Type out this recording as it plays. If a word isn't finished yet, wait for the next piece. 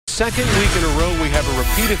second week in a row, we have a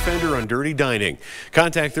repeat offender on dirty dining.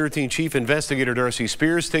 Contact 13 Chief Investigator Darcy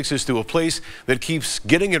Spears takes us to a place that keeps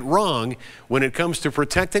getting it wrong when it comes to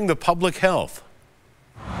protecting the public health.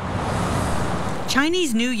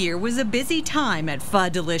 Chinese New Year was a busy time at Pho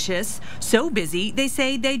D'Licious. So busy, they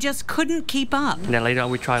say they just couldn't keep up. And then later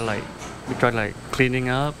on, we tried cleaning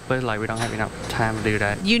up, but we don't have enough time to do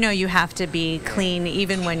that. You know you have to be clean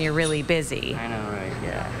even when you're really busy. I know, right?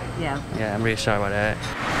 Yeah. Yeah, I'm really sorry about that.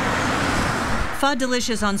 Pho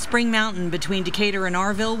D'Licious on Spring Mountain between Decatur and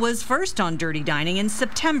Arville was first on dirty dining in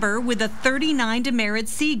September with a 39 demerit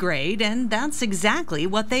C grade, and that's exactly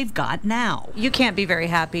what they've got now. You can't be very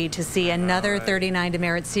happy to see another 39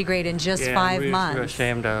 demerit C grade in just 5 months. I'm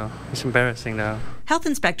ashamed though. It's embarrassing though. Health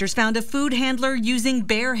inspectors found a food handler using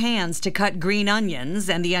bare hands to cut green onions,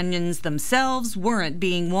 and the onions themselves weren't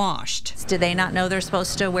being washed. Did they not know they're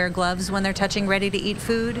supposed to wear gloves when they're touching ready-to-eat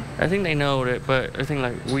food? I think they know it, but I think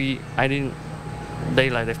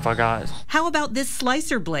they forgot. How about this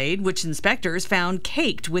slicer blade, which inspectors found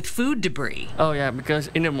caked with food debris? Oh yeah, because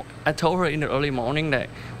I told her in the early morning that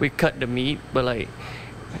we cut the meat, but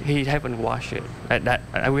he haven't washed it.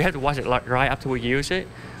 We had to wash it right after we use it.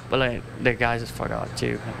 But the guys just forgot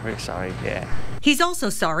too. I'm really sorry, yeah. He's also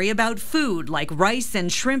sorry about food like rice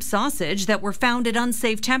and shrimp sausage that were found at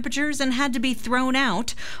unsafe temperatures and had to be thrown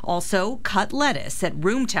out. Also, cut lettuce at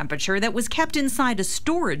room temperature that was kept inside a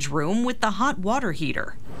storage room with the hot water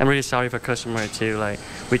heater. I'm really sorry for customers too.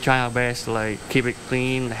 We try our best to keep it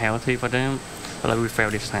clean, healthy for them, but we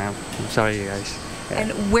failed this time. I'm sorry, you guys. Yeah.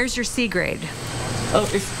 And where's your C grade?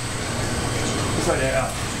 Oh, it's right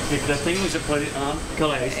there. The thing we should put it on.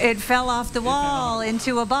 It fell off the wall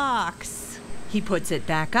into a box. He puts it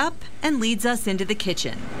back up and leads us into the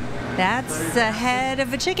kitchen. That's the head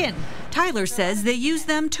of a chicken. Tyler says they use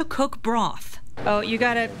them to cook broth. Oh, you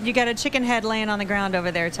got a chicken head laying on the ground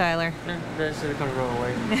over there, Tyler. That's gonna roll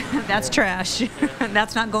away. That's trash.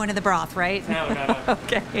 That's not going to the broth, right? No.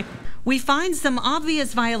 Okay. We find some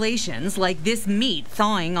obvious violations like this meat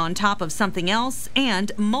thawing on top of something else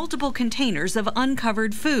and multiple containers of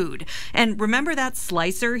uncovered food. And remember that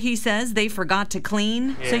slicer he says they forgot to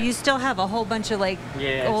clean? Yeah. So you still have a whole bunch of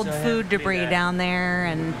old food debris down there,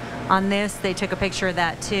 and on this they took a picture of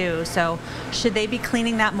that too. So should they be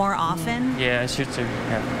cleaning that more often? Yeah, I should too.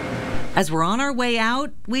 Yeah. As we're on our way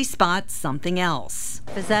out, we spot something else.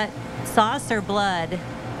 Is that sauce or blood?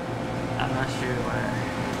 I'm not sure what.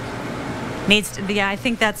 Yeah, I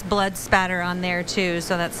think that's blood spatter on there too,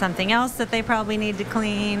 so that's something else that they probably need to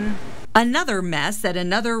clean. Another mess at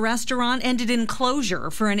another restaurant ended in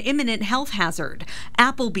closure for an imminent health hazard.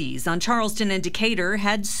 Applebee's on Charleston and Decatur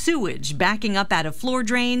had sewage backing up out of floor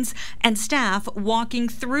drains and staff walking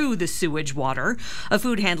through the sewage water. A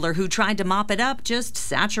food handler who tried to mop it up just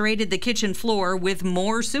saturated the kitchen floor with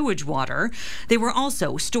more sewage water. They were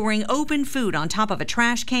also storing open food on top of a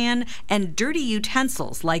trash can, and dirty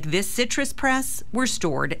utensils like this citrus press were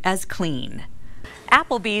stored as clean.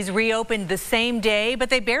 Applebee's reopened the same day, but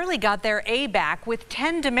they barely got their A back with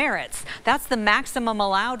 10 demerits. That's the maximum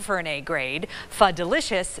allowed for an A grade. Pho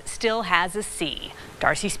D'Licious still has a C.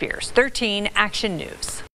 Darcy Spears, 13 Action News.